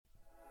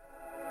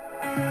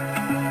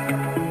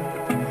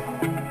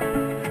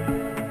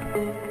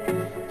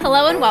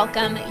Hello and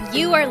welcome.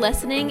 You are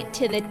listening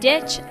to the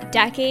Ditch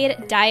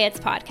Decade Diets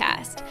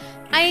podcast.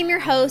 I am your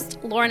host,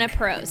 Lorna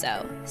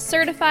Perozzo,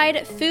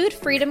 certified food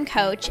freedom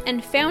coach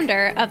and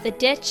founder of the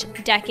Ditch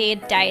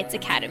Decade Diets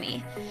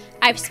Academy.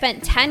 I've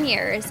spent 10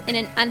 years in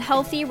an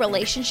unhealthy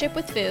relationship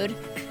with food,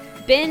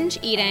 binge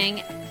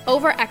eating,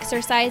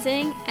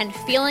 over-exercising, and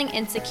feeling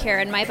insecure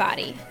in my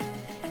body.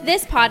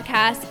 This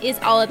podcast is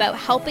all about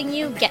helping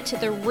you get to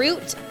the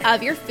root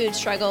of your food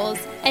struggles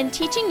and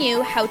teaching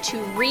you how to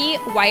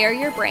rewire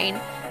your brain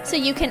so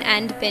you can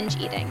end binge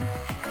eating.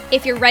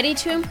 If you're ready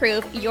to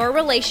improve your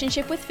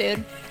relationship with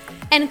food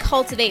and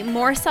cultivate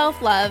more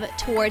self-love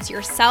towards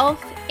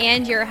yourself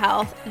and your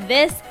health,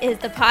 this is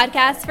the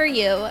podcast for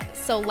you.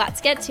 So let's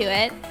get to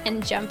it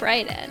and jump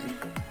right in.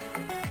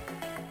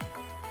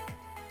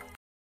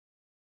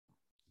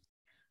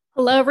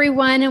 Hello,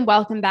 everyone, and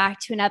welcome back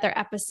to another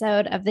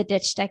episode of the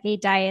Ditch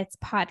Decade Diets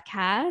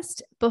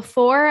podcast.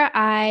 Before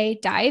I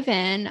dive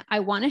in, I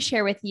want to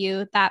share with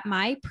you that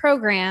my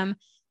program,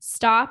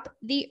 Stop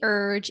the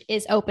Urge,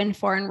 is open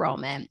for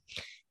enrollment.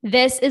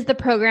 This is the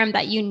program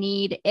that you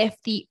need if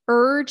the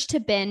urge to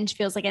binge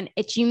feels like an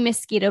itchy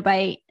mosquito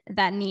bite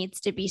that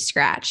needs to be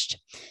scratched.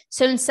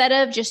 So instead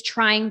of just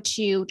trying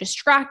to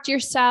distract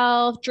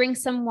yourself, drink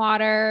some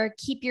water,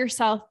 keep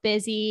yourself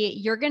busy,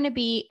 you're going to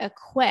be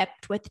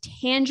equipped with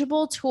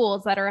tangible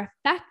tools that are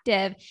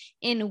effective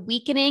in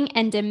weakening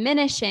and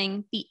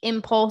diminishing the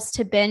impulse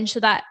to binge so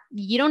that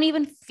you don't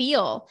even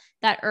feel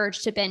that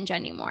urge to binge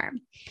anymore.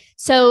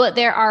 So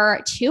there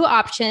are two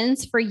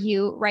options for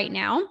you right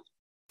now.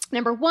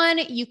 Number one,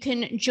 you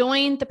can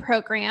join the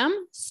program,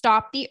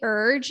 Stop the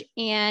Urge,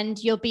 and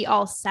you'll be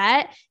all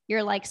set.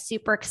 You're like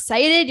super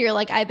excited. You're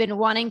like, I've been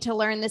wanting to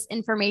learn this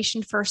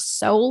information for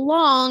so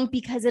long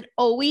because it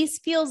always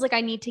feels like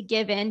I need to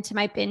give in to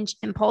my binge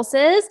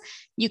impulses.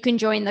 You can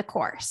join the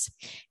course.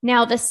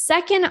 Now, the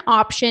second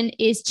option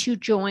is to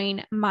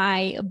join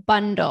my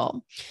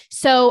bundle.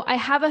 So I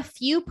have a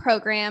few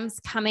programs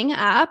coming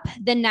up.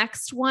 The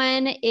next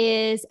one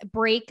is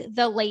Break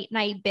the Late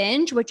Night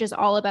Binge, which is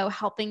all about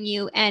helping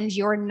you end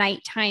your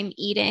nighttime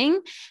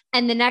eating.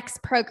 And the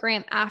next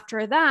program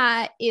after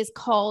that is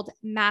called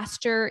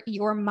Master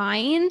Your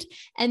Mind.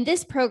 And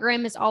this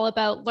program is all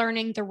about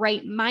learning the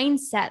right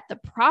mindset, the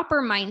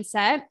proper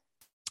mindset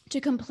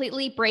to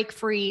completely break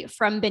free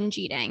from binge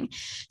eating.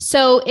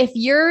 So if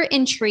you're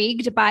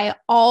intrigued by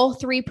all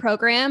three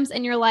programs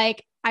and you're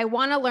like, I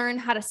want to learn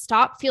how to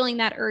stop feeling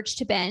that urge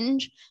to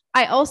binge,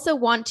 I also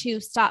want to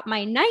stop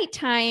my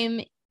nighttime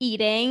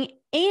eating,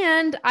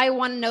 and I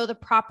want to know the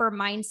proper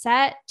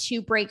mindset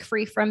to break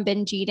free from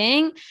binge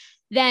eating,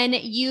 then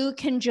you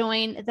can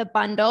join the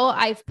bundle.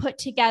 I've put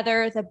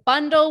together the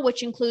bundle,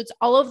 which includes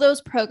all of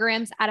those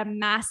programs at a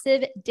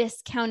massive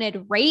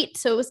discounted rate.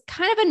 So it was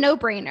kind of a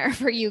no-brainer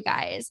for you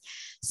guys.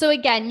 So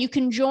again, you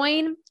can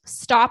join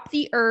Stop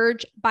the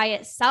Urge by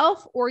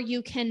itself, or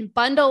you can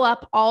bundle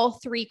up all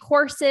three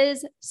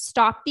courses,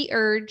 Stop the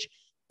Urge,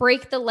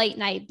 Break the Late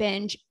Night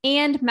Binge,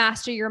 and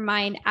Master Your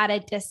Mind at a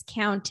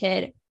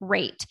discounted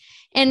rate.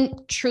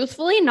 And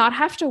truthfully, not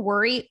have to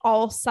worry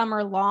all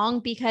summer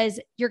long because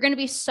you're going to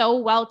be so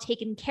well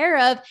taken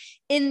care of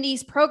in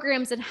these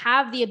programs and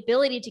have the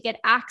ability to get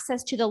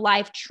access to the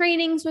live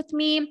trainings with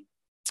me,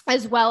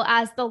 as well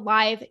as the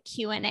live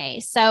Q&A.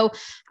 So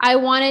I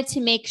wanted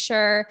to make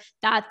sure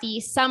that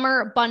the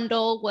summer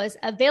bundle was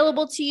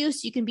available to you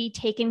so you can be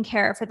taken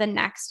care of for the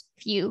next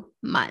few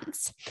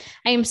months.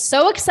 I am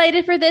so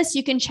excited for this.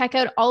 You can check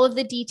out all of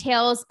the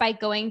details by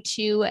going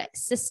to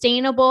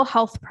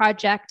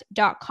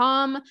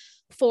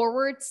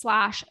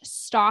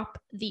sustainablehealthproject.com/stop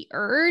the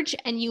urge.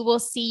 And you will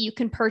see you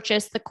can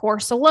purchase the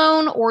course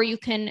alone or you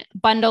can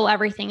bundle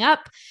everything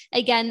up.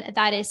 Again,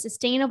 that is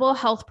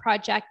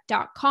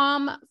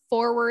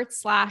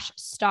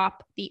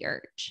sustainablehealthproject.com/stop the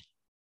urge.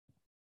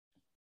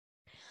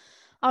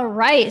 All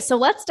right, so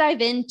let's dive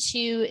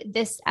into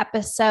this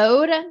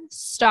episode,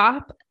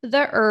 Stop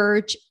the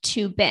Urge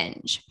to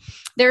Binge.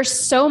 There's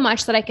so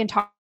much that I can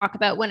talk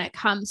about when it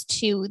comes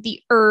to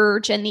the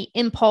urge and the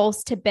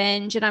impulse to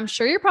binge. And I'm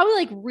sure you're probably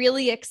like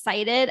really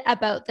excited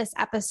about this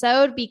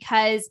episode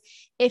because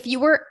if you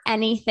were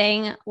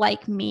anything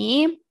like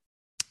me,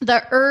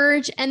 the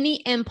urge and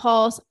the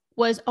impulse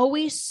was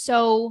always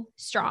so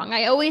strong.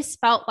 I always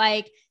felt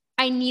like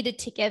I needed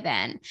to give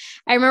in.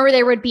 I remember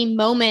there would be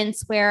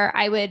moments where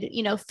I would,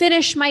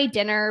 finish my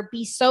dinner,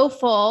 be so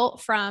full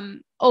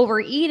from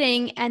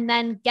overeating, and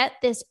then get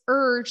this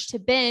urge to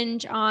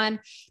binge on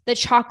the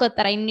chocolate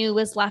that I knew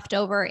was left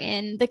over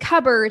in the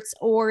cupboards,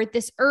 or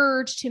this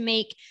urge to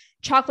make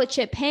chocolate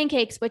chip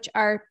pancakes, which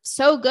are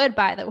so good,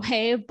 by the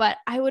way, but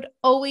I would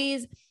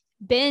always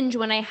binge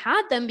when I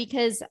had them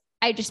because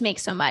I just make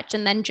so much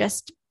and then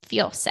just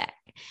feel sick.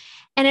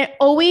 And it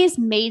always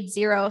made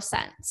zero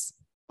sense.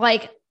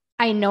 Like,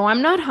 I know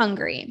I'm not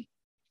hungry.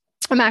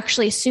 I'm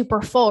actually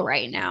super full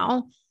right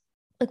now.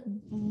 Like,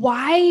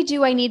 why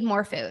do I need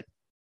more food?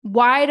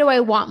 Why do I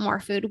want more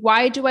food?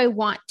 Why do I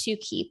want to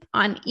keep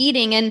on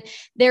eating? And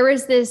there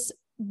was this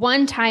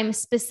one time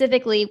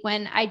specifically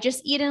when I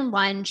just eaten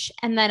lunch.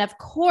 And then of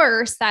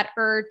course that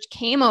urge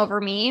came over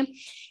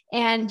me.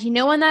 And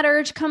when that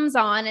urge comes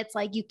on, it's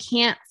like, you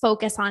can't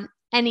focus on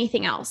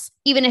anything else.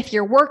 Even if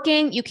you're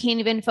working, you can't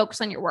even focus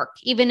on your work.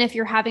 Even if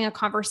you're having a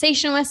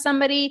conversation with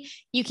somebody,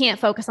 you can't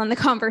focus on the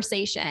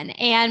conversation.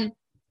 And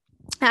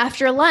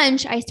after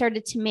lunch, I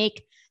started to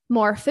make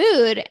more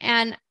food.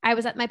 And I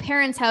was at my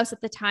parents' house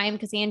at the time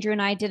because Andrew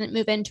and I didn't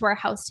move into our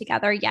house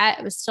together yet.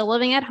 I was still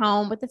living at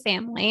home with the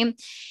family.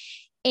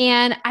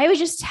 And I would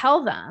just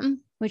tell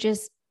them, which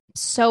is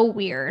so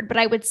weird, but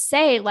I would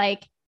say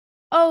like,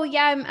 oh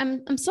yeah,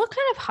 I'm still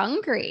kind of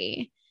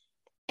hungry.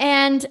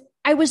 And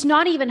I was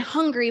not even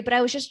hungry, but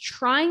I was just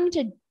trying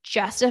to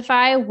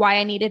justify why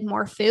I needed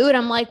more food.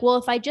 I'm like, well,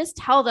 if I just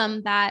tell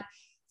them that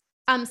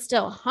I'm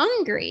still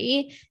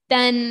hungry,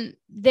 then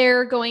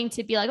they're going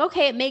to be like,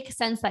 okay, it makes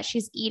sense that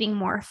she's eating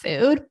more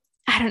food.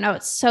 I don't know.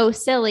 It's so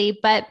silly,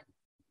 but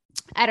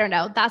I don't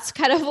know. That's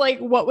kind of like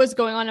what was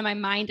going on in my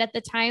mind at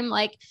the time.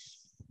 Like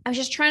I was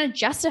just trying to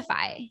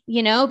justify,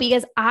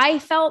 because I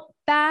felt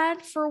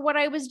bad for what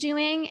I was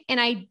doing.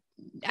 And I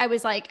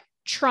was like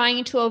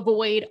trying to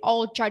avoid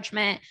all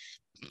judgment,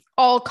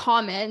 all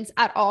comments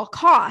at all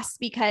costs,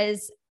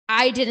 because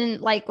I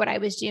didn't like what I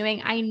was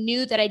doing. I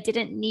knew that I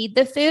didn't need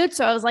the food.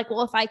 So I was like,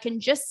 well, if I can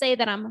just say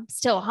that I'm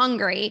still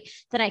hungry,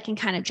 then I can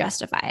kind of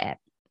justify it.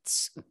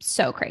 It's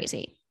so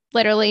crazy,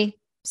 literally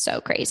so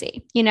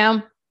crazy,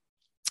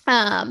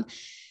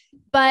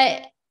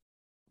 But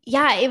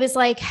yeah, it was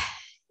like,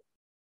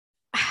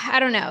 I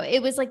don't know.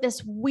 It was like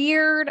this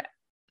weird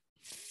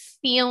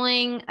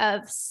feeling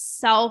of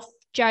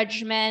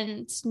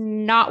self-judgment,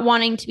 not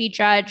wanting to be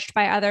judged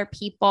by other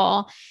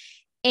people.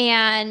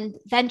 And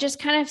then just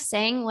kind of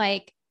saying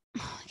like,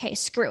 okay,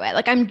 screw it.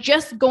 Like I'm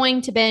just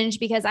going to binge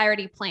because I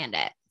already planned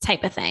it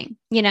type of thing,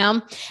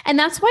 And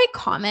that's why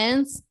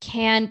comments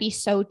can be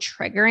so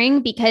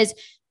triggering, because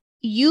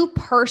you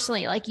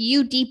personally, like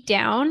you deep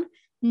down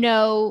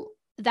know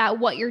that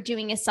what you're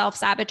doing is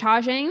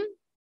self-sabotaging,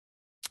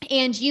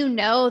 and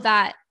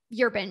that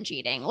you're binge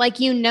eating. Like,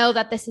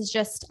 that this is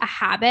just a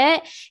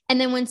habit.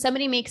 And then when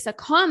somebody makes a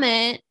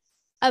comment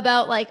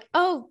about like,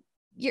 oh,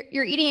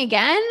 you're eating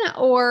again,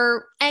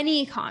 or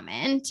any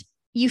comment,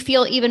 you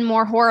feel even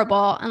more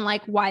horrible and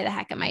like, why the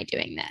heck am I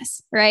doing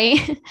this?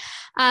 Right.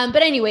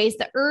 But anyways,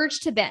 the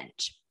urge to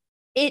binge,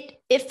 it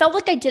felt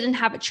like I didn't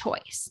have a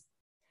choice.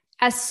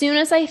 As soon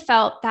as I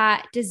felt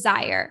that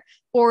desire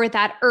or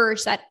that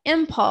urge, that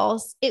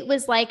impulse, it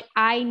was like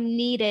I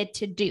needed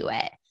to do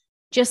it.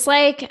 Just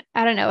like,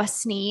 I don't know, a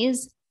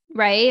sneeze,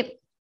 right?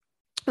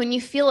 When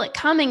you feel it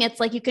coming, it's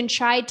like you can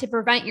try to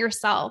prevent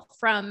yourself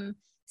from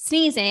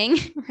sneezing,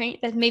 right?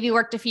 That maybe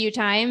worked a few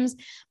times,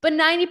 but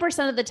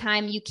 90% of the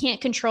time you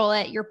can't control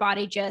it. Your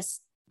body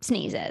just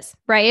sneezes,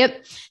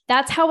 right?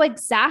 That's how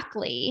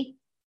exactly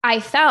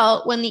I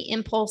felt when the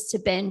impulse to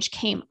binge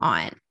came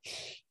on.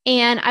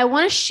 And I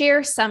want to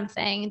share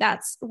something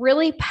that's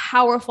really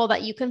powerful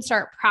that you can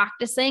start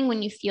practicing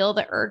when you feel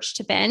the urge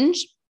to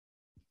binge.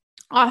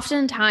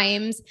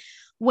 Oftentimes,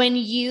 when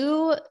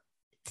you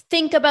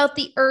think about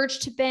the urge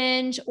to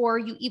binge, or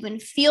you even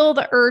feel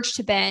the urge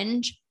to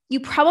binge,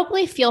 you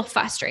probably feel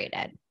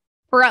frustrated,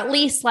 or at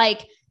least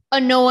like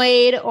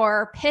annoyed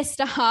or pissed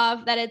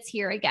off that it's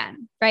here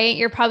again, right?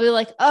 You're probably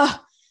like, oh,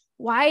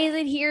 why is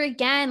it here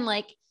again?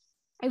 Like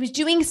I was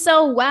doing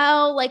so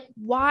well. Like,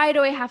 why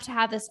do I have to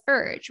have this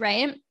urge,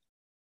 right?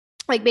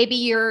 Like maybe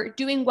you're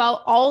doing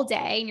well all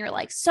day and you're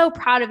like so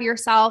proud of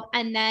yourself.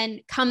 And then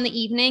come the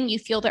evening, you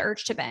feel the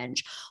urge to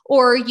binge,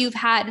 or you've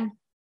had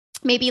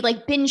maybe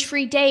like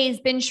binge-free days,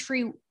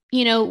 binge-free,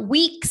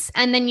 weeks.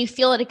 And then you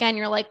feel it again.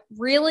 You're like,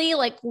 really?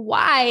 Like,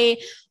 why?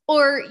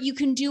 Or you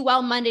can do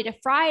well Monday to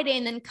Friday.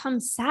 And then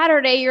come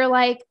Saturday, you're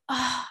like,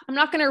 oh, I'm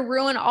not going to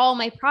ruin all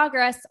my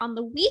progress on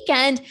the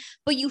weekend,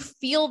 but you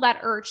feel that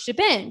urge to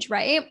binge,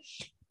 right?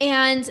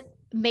 And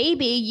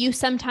maybe you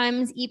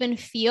sometimes even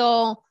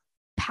feel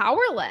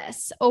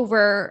powerless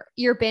over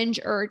your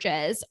binge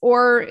urges,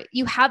 or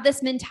you have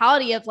this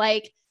mentality of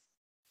like,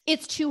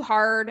 it's too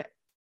hard.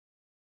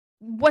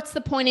 What's the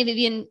point of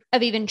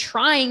even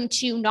trying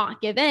to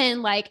not give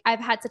in? Like, I've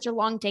had such a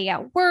long day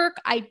at work.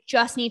 I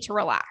just need to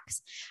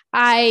relax.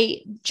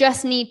 I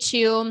just need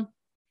to,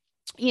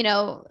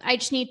 I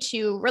just need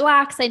to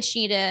relax. I just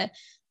need to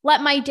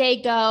let my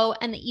day go.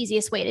 And the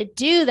easiest way to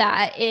do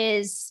that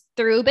is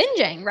through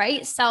binging,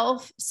 right?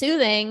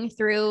 Self-soothing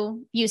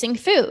through using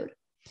food.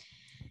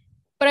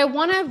 But I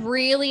want to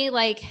really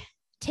like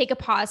take a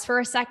pause for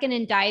a second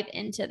and dive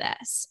into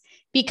this,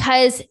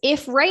 because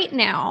if right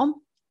now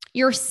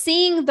you're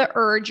seeing the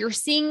urge, you're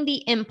seeing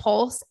the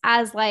impulse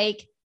as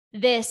like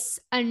this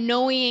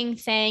annoying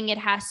thing, it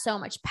has so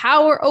much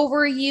power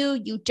over you,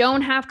 you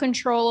don't have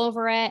control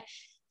over it,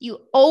 you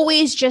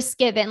always just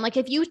give in. Like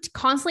if you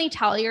constantly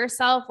tell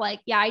yourself like,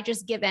 yeah, I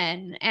just give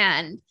in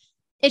and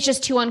it's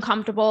just too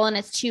uncomfortable and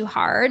it's too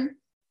hard,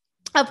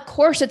 of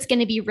course it's going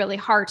to be really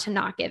hard to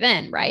not give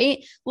in,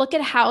 right? Look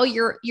at how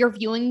you're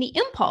viewing the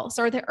impulse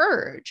or the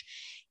urge.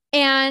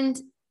 And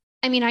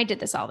I mean, I did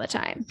this all the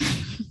time.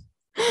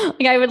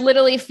 Like I would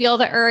literally feel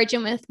the urge,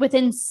 and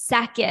within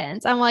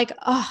seconds, I'm like,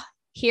 oh,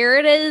 here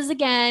it is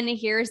again.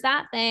 Here's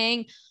that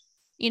thing.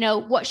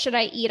 What should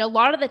I eat? A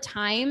lot of the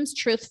times,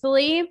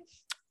 truthfully,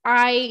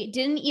 I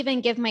didn't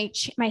even give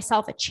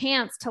myself a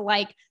chance to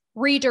like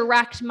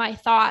redirect my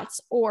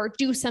thoughts or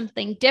do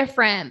something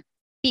different,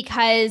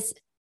 because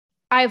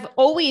I've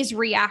always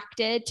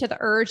reacted to the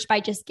urge by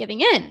just giving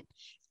in.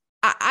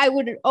 I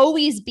would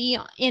always be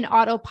in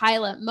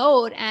autopilot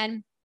mode,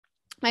 and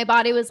my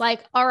body was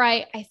like, all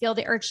right, I feel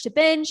the urge to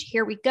binge.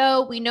 Here we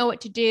go. We know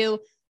what to do.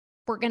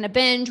 We're going to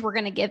binge. We're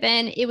going to give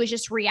in. It was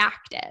just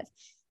reactive.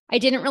 I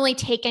didn't really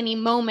take any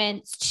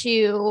moments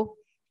to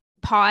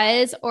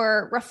pause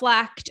or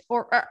reflect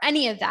or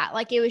any of that.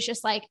 Like, it was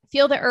just like,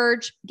 feel the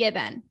urge, give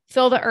in,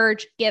 feel the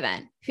urge, give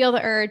in, feel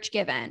the urge,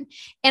 give in.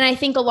 And I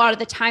think a lot of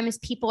the times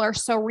people are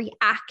so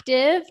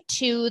reactive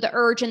to the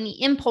urge and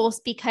the impulse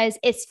because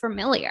it's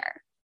familiar,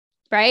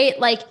 right?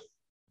 Like,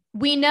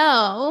 we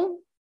know,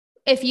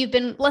 if you've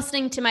been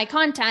listening to my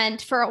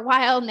content for a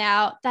while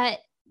now, that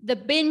the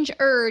binge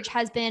urge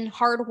has been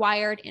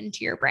hardwired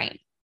into your brain.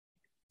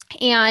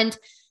 And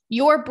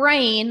your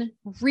brain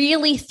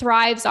really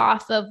thrives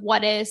off of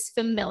what is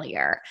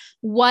familiar,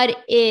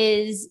 what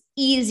is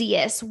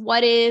easiest,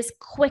 what is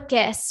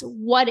quickest,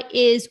 what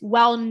is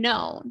well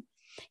known.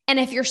 And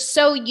if you're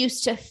so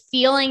used to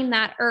feeling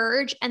that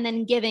urge and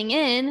then giving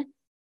in,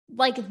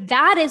 like,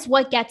 that is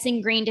what gets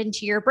ingrained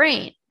into your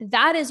brain.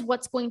 That is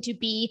what's going to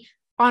be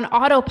on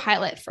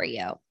autopilot for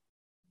you.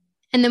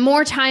 And the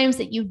more times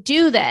that you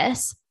do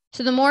this,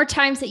 so the more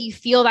times that you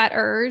feel that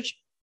urge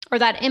or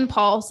that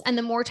impulse, and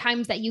the more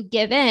times that you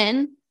give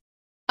in,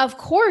 of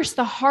course,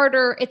 the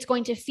harder it's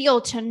going to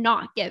feel to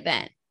not give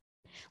in.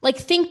 Like,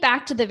 think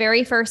back to the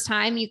very first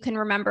time you can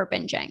remember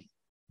binging.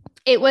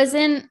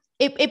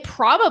 It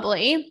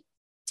probably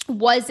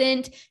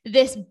wasn't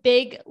this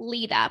big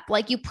lead up.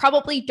 Like, you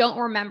probably don't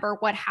remember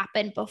what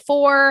happened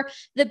before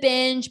the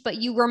binge, but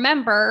you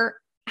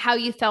remember how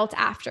you felt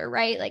after,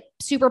 right? Like,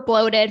 super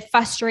bloated,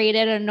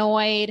 frustrated,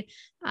 annoyed,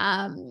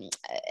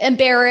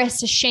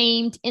 embarrassed,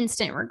 ashamed,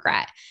 instant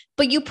regret.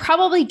 But you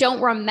probably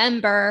don't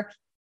remember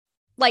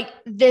like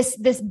this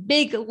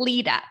big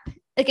lead up.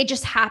 Like, it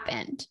just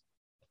happened.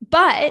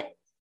 But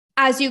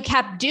as you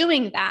kept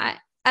doing that,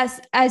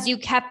 as you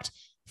kept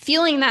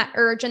feeling that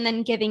urge and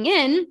then giving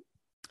in,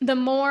 the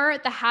more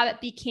the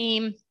habit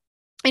became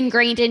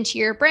ingrained into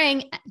your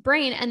brain,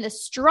 and the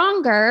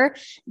stronger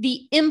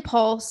the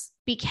impulse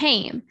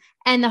became,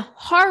 and the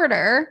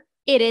harder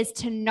it is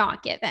to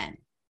not give in.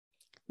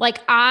 Like,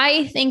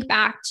 I think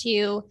back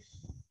to,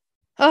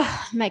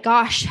 oh my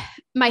gosh,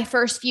 my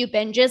first few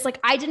binges. Like,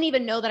 I didn't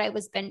even know that I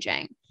was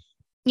binging.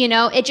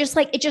 It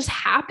just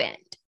happened.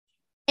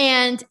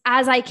 And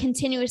as I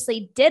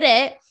continuously did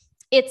it,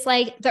 it's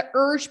like the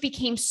urge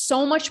became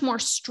so much more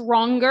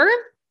stronger.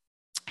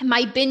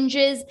 My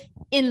binges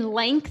in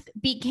length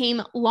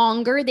became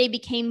longer. They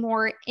became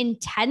more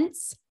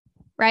intense,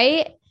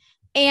 right?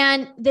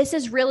 And this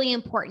is really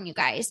important, you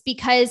guys,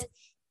 because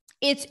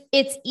it's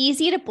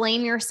easy to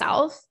blame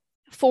yourself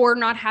for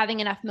not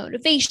having enough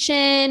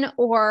motivation,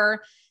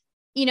 or,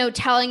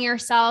 telling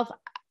yourself,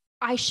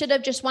 I should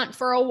have just went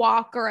for a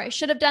walk, or I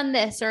should have done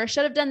this, or I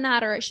should have done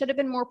that, or I should have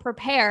been more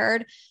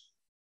prepared.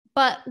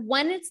 But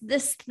when it's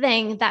this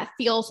thing that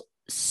feels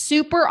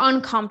super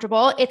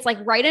uncomfortable, it's like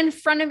right in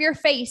front of your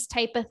face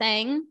type of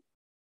thing,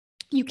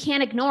 you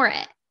can't ignore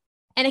it.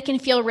 And it can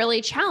feel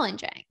really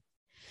challenging.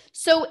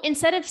 So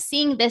instead of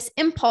seeing this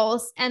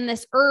impulse and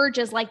this urge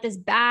as like this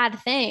bad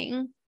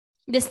thing,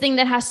 this thing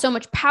that has so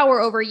much power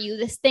over you,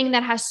 this thing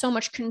that has so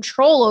much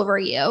control over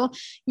you,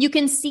 you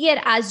can see it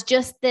as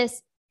just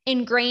this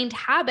ingrained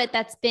habit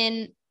that's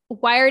been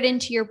wired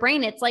into your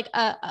brain. It's like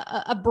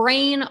a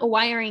brain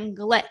wiring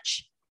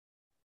glitch.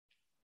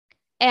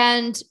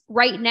 And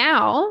right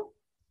now,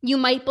 you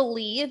might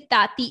believe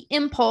that the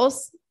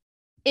impulse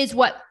is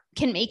what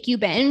can make you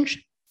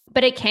binge,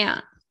 but it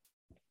can't.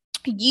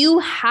 You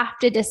have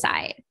to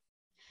decide.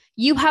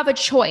 You have a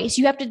choice.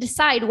 You have to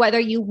decide whether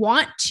you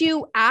want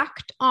to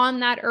act on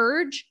that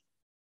urge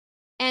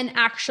and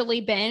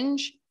actually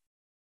binge,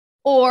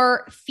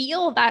 or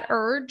feel that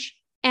urge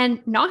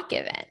and not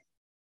give in.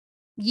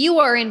 You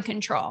are in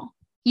control.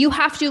 You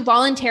have to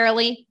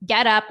voluntarily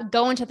get up,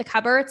 go into the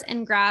cupboards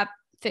and grab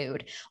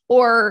food,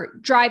 or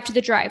drive to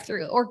the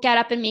drive-thru, or get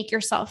up and make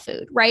yourself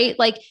food, right?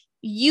 Like,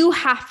 you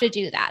have to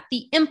do that.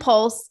 The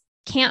impulse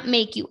can't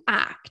make you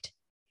act.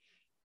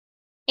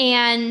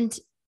 And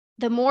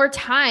the more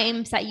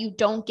times that you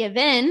don't give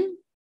in,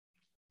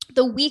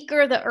 the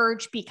weaker the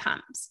urge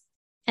becomes,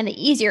 and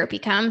the easier it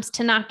becomes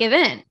to not give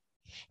in.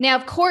 Now,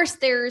 of course,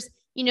 there's,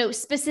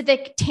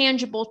 specific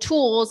tangible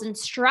tools and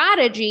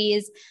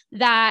strategies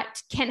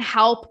that can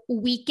help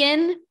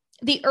weaken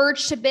the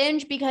urge to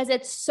binge, because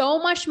it's so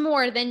much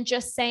more than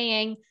just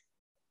saying,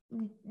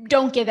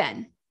 don't give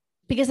in.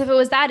 Because if it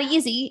was that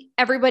easy,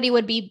 everybody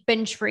would be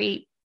binge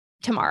free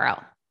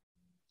tomorrow.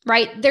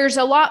 Right? There's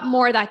a lot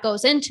more that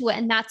goes into it.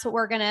 And that's what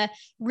we're going to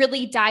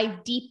really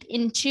dive deep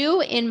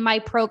into in my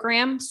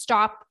program,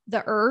 Stop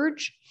the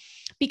Urge,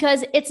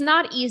 because it's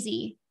not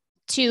easy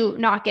to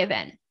not give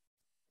in,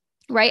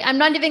 right? I'm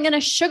not even going to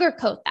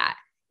sugarcoat that.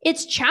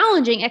 It's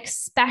challenging,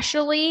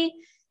 especially,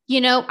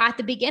 at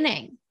the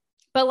beginning.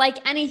 But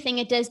like anything,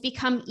 it does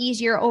become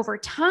easier over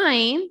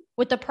time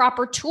with the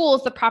proper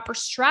tools, the proper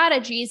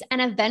strategies,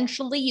 and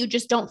eventually you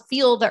just don't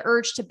feel the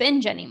urge to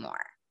binge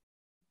anymore.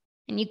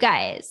 And you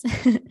guys,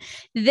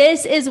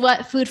 this is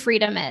what food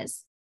freedom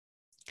is.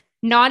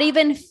 Not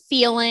even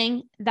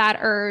feeling that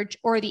urge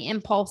or the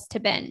impulse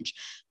to binge,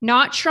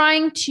 not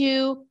trying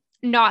to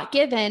not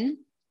give in,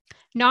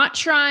 not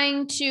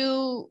trying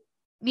to,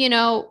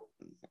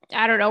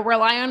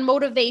 rely on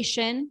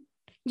motivation.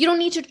 You don't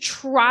need to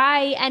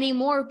try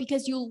anymore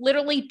because you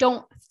literally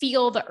don't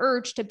feel the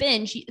urge to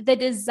binge. The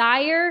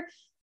desire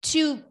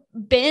to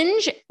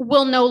binge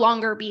will no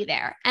longer be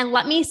there. And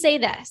let me say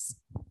this,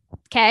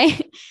 okay?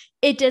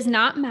 It does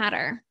not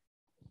matter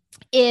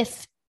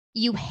if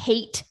you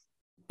hate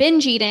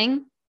binge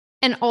eating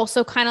and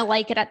also kind of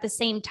like it at the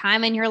same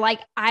time. And you're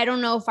like, I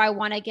don't know if I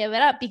want to give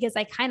it up because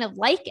I kind of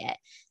like it.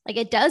 Like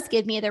it does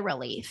give me the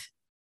relief.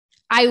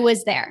 I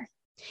was there.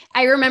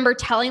 I remember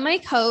telling my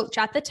coach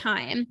at the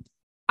time,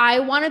 I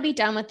want to be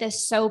done with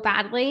this so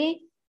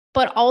badly,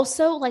 but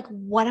also like,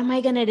 what am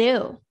I going to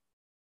do?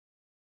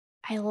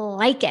 I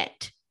like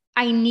it.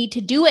 I need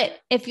to do it.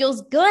 It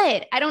feels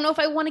good. I don't know if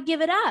I want to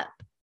give it up.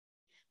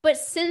 But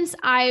since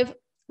I've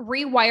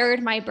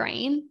rewired my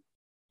brain,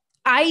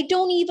 I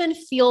don't even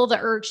feel the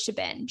urge to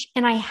binge.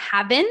 And I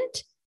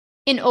haven't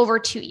in over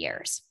 2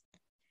 years.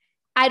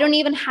 I don't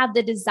even have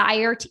the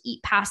desire to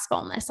eat past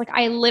fullness. Like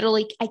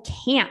I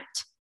can't.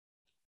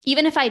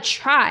 Even if I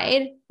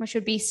tried, which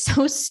would be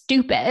so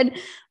stupid,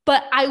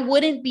 but I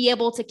wouldn't be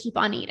able to keep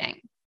on eating.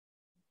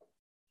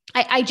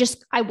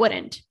 I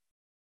wouldn't.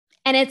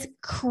 And it's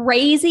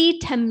crazy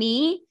to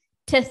me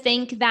to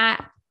think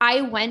that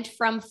I went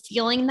from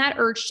feeling that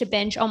urge to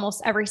binge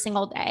almost every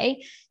single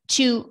day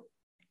to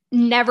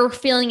never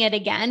feeling it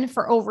again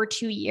for over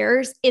 2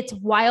 years. It's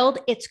wild.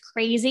 It's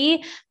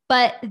crazy.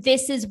 But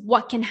this is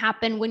what can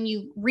happen when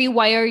you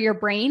rewire your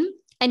brain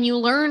and you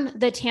learn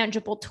the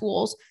tangible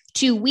tools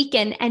to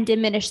weaken and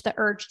diminish the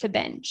urge to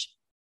binge.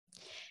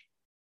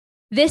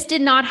 This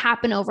did not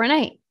happen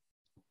overnight,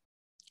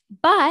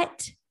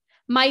 but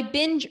my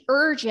binge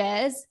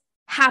urges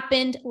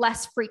happened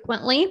less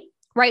frequently,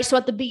 right? So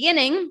at the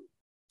beginning,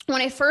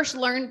 when I first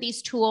learned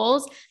these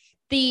tools,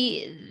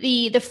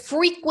 the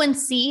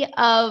frequency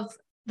of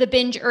the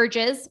binge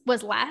urges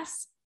was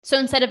less. So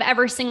instead of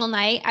every single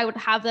night, I would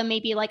have them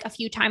maybe like a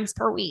few times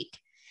per week.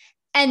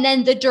 And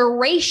then the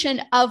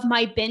duration of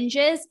my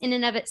binges in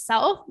and of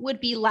itself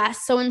would be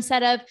less. So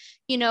instead of,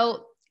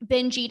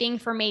 binge eating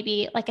for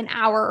maybe like an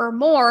hour or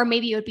more,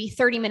 maybe it would be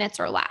 30 minutes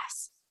or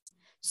less.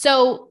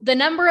 So the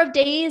number of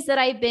days that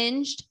I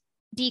binged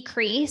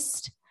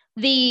decreased.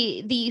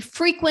 The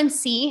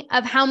frequency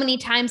of how many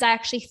times I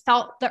actually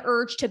felt the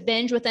urge to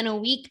binge within a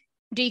week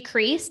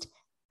decreased.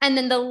 And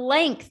then the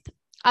length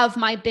of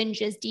my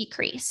binges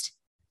decreased.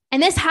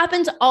 And this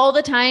happens all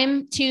the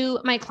time to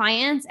my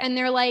clients. And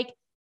they're like,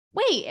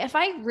 wait, if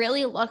I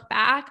really look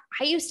back,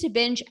 I used to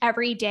binge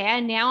every day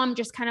and now I'm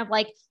just kind of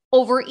like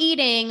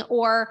overeating,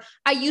 or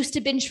I used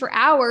to binge for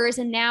hours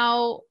and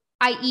now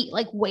I eat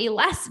like way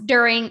less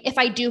if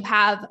I do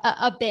have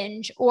a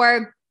binge.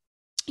 Or,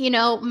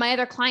 my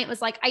other client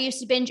was like, I used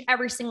to binge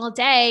every single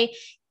day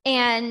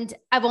and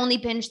I've only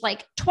binged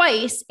like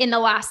twice in the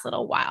last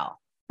little while,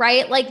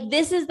 right? Like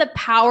this is the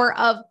power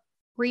of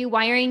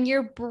rewiring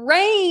your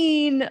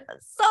brain.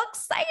 So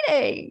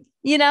exciting.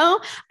 I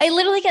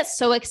literally get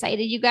so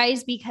excited, you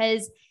guys,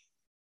 because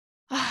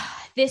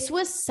this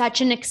was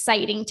such an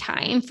exciting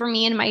time for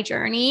me in my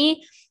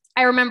journey.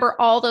 I remember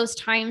all those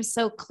times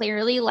so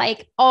clearly,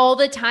 like all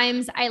the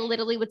times I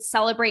literally would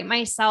celebrate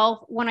myself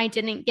when I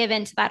didn't give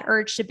in to that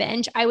urge to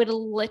binge. I would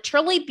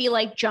literally be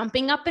like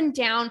jumping up and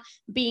down,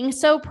 being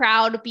so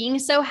proud, being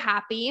so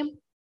happy.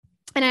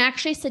 And I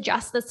actually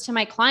suggest this to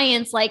my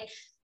clients, like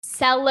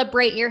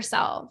celebrate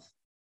yourself,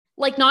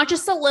 like not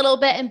just a little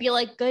bit and be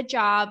like, good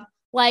job,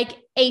 like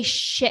a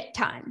shit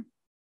ton.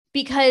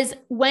 Because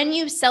when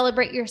you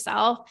celebrate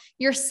yourself,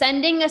 you're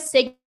sending a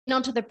signal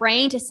to the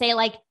brain to say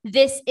like,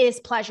 this is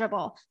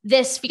pleasurable.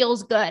 This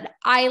feels good.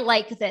 I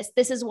like this.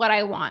 This is what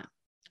I want.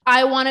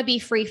 I want to be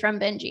free from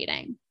binge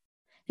eating.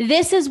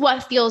 This is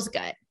what feels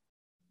good.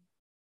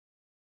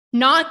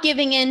 Not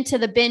giving in to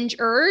the binge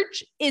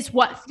urge is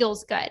what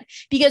feels good.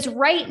 Because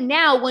right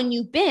now, when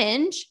you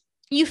binge,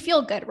 you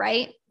feel good,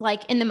 right?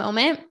 Like in the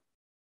moment,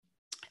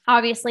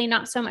 obviously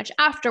not so much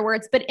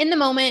afterwards, but in the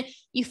moment,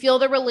 you feel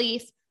the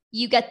relief.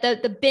 You get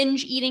the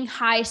binge eating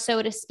high,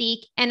 so to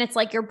speak. And it's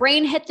like your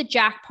brain hit the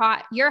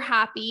jackpot. You're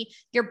happy.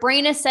 Your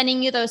brain is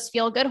sending you those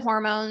feel good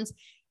hormones.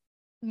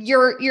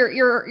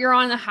 You're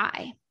on the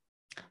high.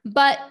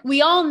 But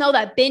we all know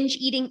that binge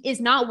eating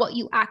is not what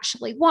you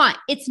actually want.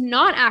 It's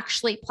not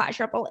actually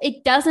pleasurable.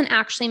 It doesn't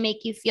actually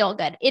make you feel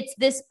good. It's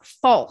this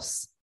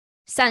false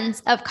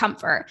sense of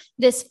comfort,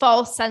 this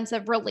false sense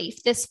of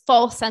relief, this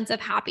false sense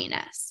of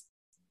happiness.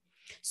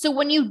 So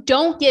when you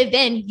don't give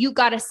in, you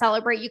got to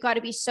celebrate. You got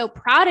to be so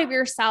proud of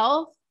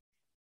yourself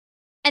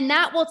And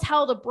that will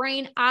tell the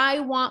brain, I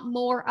want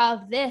more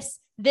of this.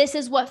 This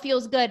is what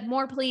feels good.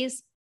 More,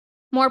 please.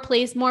 More,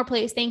 please. More,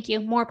 please. Thank you.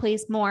 More,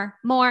 please. More.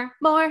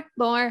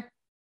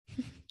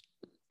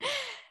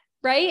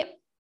 Right?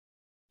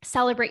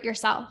 Celebrate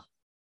yourself.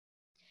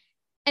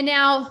 And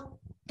now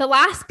the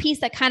last piece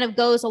that kind of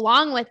goes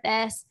along with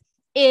this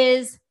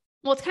is,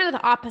 well, it's kind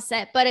of the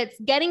opposite, but it's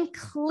getting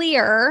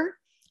clear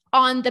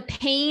on the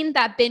pain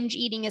that binge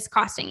eating is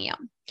costing you.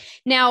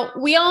 Now,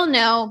 we all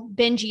know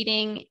binge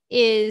eating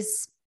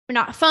is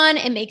not fun.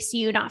 It makes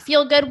you not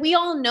feel good. We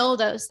all know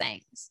those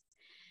things.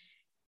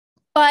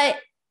 But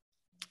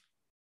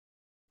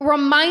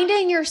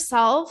reminding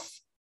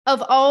yourself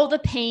of all the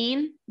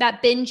pain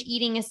that binge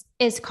eating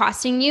is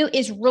costing you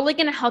is really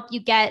going to help you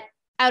get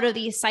out of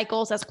these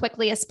cycles as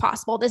quickly as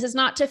possible. This is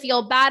not to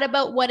feel bad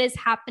about what is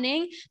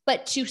happening,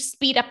 but to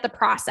speed up the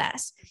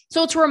process.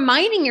 So it's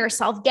reminding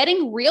yourself,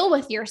 getting real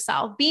with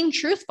yourself, being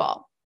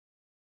truthful.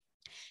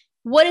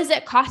 What is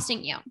it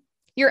costing you?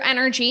 Your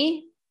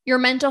energy, your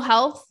mental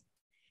health.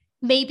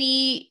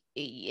 Maybe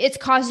it's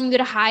causing you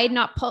to hide,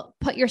 not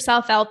put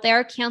yourself out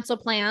there, cancel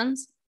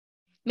plans.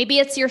 Maybe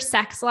it's your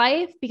sex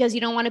life because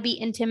you don't want to be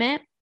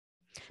intimate.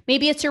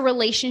 Maybe it's your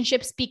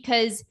relationships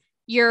because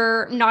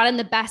you're not in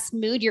the best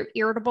mood, you're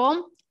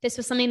irritable. This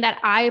was something that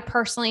I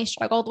personally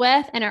struggled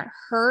with, and it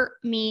hurt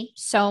me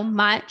so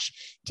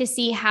much to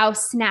see how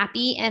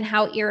snappy and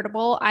how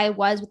irritable I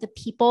was with the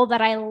people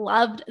that I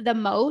loved the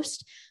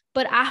most.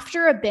 But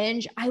after a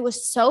binge, I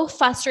was so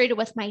frustrated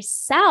with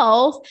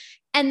myself.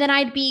 And then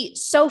I'd be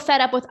so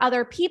fed up with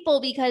other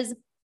people because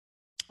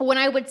when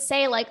I would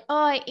say like,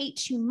 oh, I ate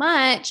too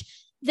much,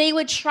 they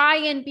would try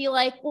and be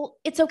like, well,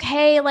 it's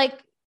okay. Like,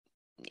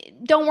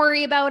 don't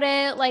worry about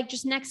it. Like,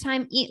 just next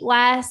time eat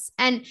less.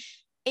 And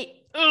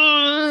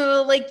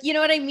like, you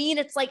know what I mean?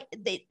 It's like,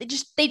 they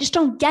just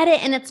don't get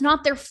it. And it's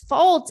not their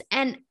fault.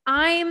 And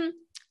I'm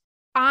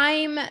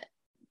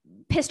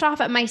pissed off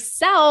at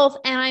myself,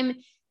 and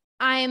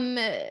I'm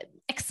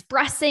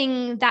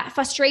expressing that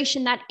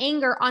frustration, that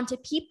anger onto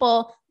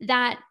people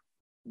that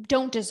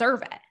don't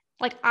deserve it.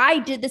 Like, I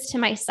did this to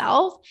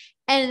myself,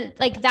 and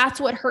like, that's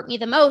what hurt me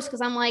the most.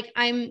 Cause I'm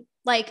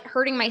like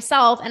hurting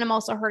myself, and I'm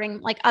also hurting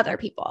like other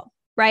people.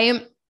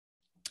 Right.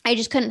 I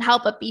just couldn't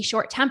help but be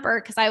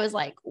short-tempered because I was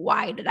like,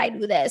 why did I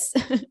do this?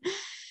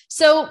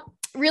 So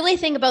really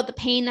think about the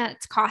pain that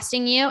it's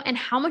costing you and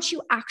how much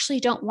you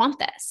actually don't want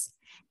this.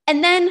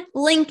 And then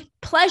link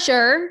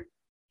pleasure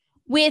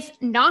with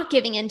not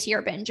giving into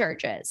your binge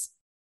urges.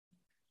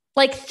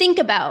 Like, think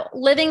about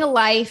living a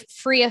life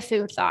free of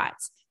food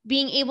thoughts,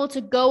 being able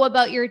to go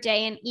about your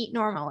day and eat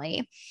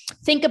normally.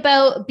 Think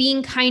about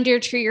being kinder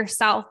to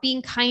yourself,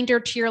 being kinder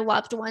to your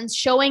loved ones,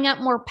 showing up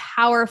more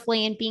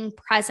powerfully and being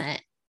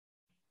present.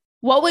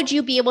 What would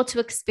you be able to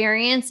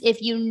experience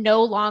if you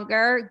no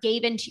longer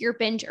gave into your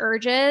binge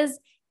urges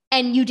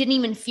and you didn't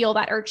even feel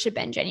that urge to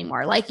binge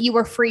anymore? Like, you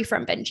were free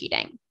from binge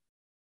eating.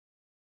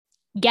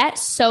 Get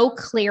so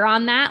clear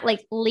on that,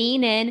 like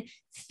lean in,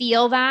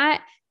 feel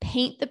that,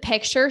 paint the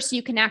picture so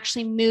you can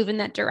actually move in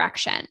that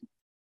direction.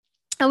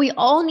 And we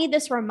all need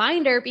this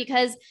reminder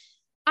because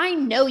I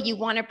know you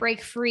want to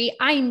break free.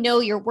 I know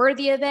you're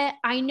worthy of it.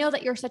 I know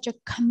that you're such a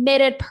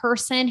committed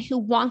person who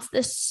wants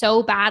this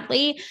so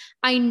badly.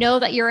 I know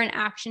that you're an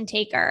action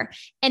taker.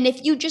 And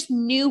if you just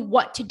knew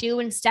what to do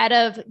instead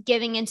of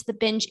giving into the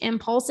binge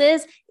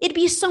impulses, it'd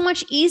be so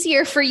much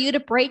easier for you to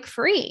break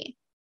free.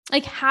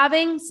 Like,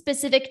 having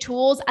specific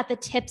tools at the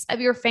tips of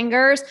your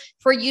fingers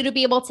for you to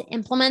be able to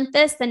implement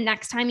this the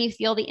next time you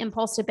feel the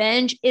impulse to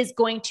binge is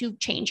going to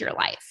change your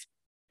life.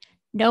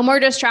 No more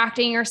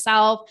distracting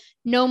yourself,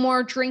 no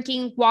more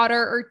drinking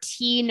water or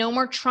tea, no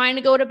more trying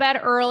to go to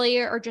bed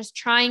earlier or just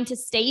trying to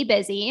stay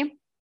busy.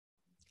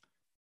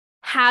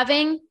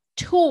 Having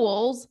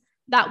tools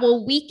that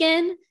will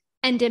weaken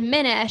and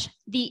diminish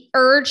the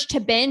urge to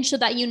binge so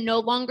that you no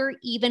longer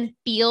even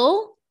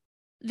feel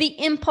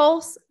the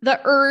impulse, the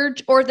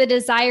urge, or the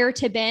desire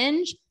to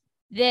binge.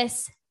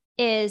 This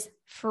is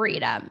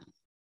freedom.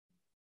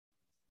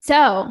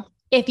 So,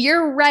 if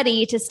you're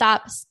ready to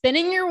stop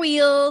spinning your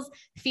wheels,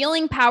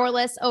 feeling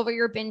powerless over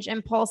your binge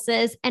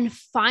impulses, and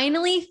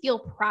finally feel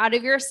proud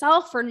of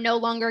yourself for no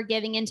longer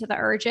giving into the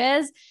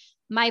urges,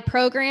 my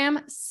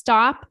program,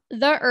 Stop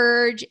the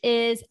Urge,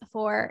 is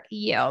for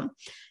you.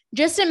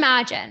 Just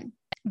imagine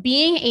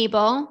being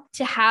able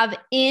to have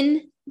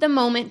in the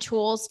moment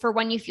tools for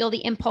when you feel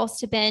the impulse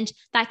to binge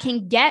that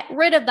can get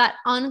rid of that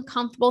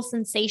uncomfortable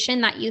sensation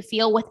that you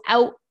feel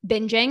without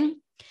binging.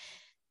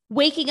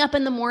 Waking up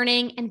in the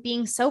morning and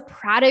being so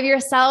proud of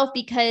yourself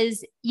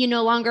because you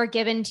no longer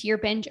give in to your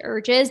binge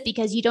urges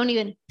because you don't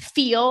even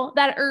feel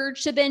that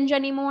urge to binge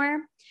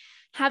anymore.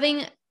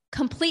 Having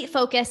complete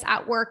focus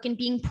at work and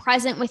being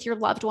present with your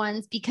loved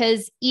ones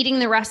because eating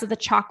the rest of the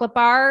chocolate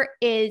bar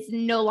is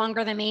no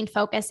longer the main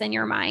focus in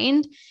your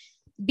mind.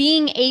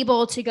 Being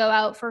able to go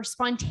out for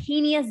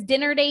spontaneous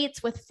dinner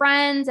dates with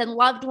friends and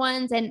loved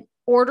ones and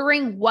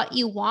ordering what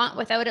you want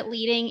without it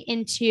leading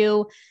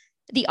into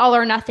the all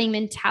or nothing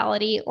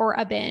mentality or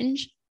a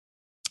binge.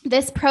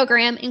 This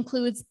program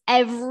includes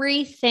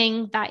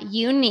everything that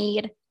you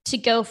need to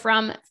go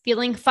from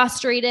feeling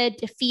frustrated,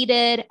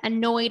 defeated,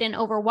 annoyed, and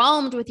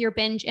overwhelmed with your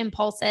binge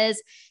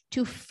impulses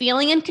to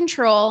feeling in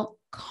control,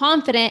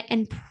 confident,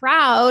 and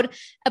proud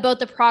about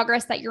the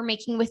progress that you're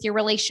making with your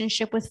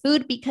relationship with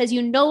food because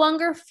you no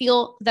longer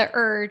feel the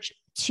urge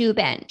to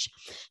binge.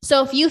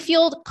 So if you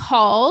feel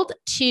called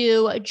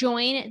to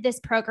join this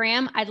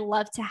program, I'd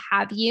love to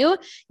have you.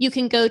 You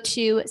can go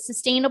to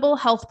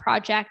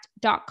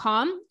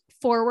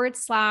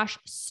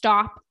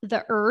sustainablehealthproject.com/stop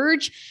the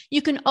urge.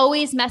 You can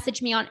always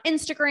message me on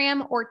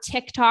Instagram or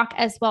TikTok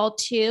as well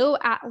too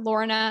at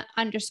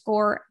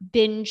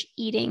Lorna_binge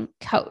eating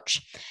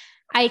coach.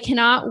 I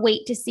cannot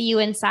wait to see you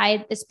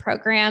inside this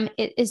program.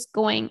 It is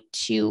going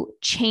to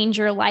change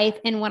your life.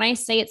 And when I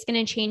say it's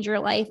going to change your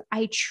life,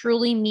 I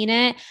truly mean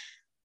it.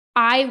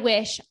 I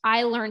wish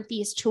I learned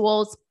these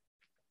tools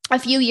a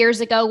few years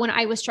ago when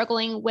I was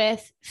struggling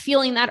with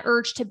feeling that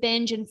urge to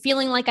binge and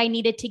feeling like I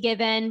needed to give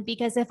in,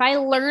 because if I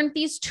learned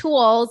these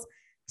tools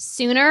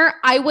sooner,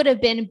 I would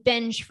have been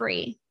binge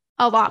free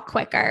a lot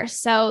quicker.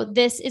 So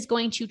this is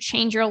going to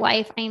change your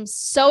life. I am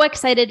so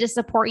excited to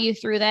support you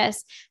through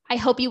this. I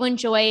hope you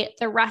enjoy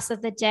the rest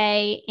of the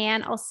day,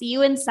 and I'll see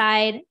you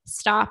inside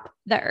Stop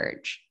the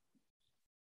Urge.